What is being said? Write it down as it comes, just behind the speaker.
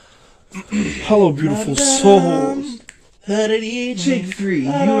Hello, beautiful souls. Take 3, you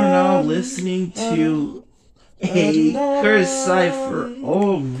are now listening to a Curse Cypher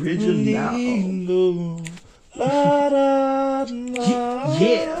original.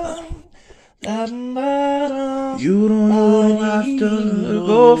 Yeah. You don't have to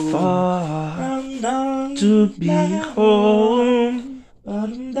go far to be home.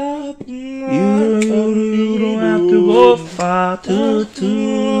 You don't have to go far to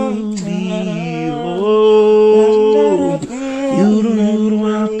be home. You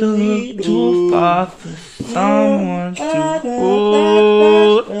don't have to look too far for someone to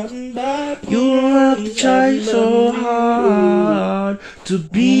hold. You don't have to try so hard to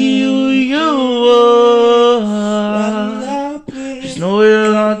be who you are. Just know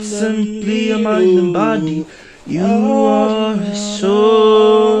you're not simply a mind and body. You are a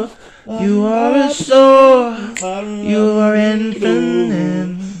soul. You are a soul. You are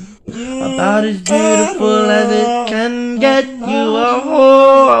infinite. About as beautiful as it can get. You are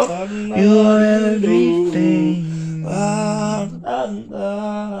whole. You are everything.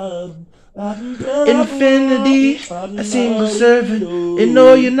 Infinity, a single servant. And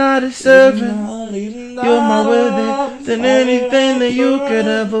no, you're not a servant. You're more worthy than anything that you could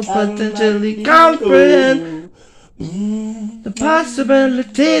ever potentially comprehend. The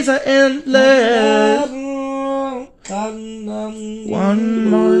possibilities are endless. One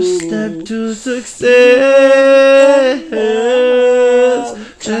more step to success.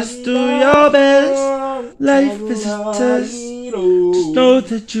 Just do your best. Life is a test. Just know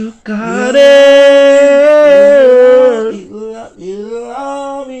that you got it.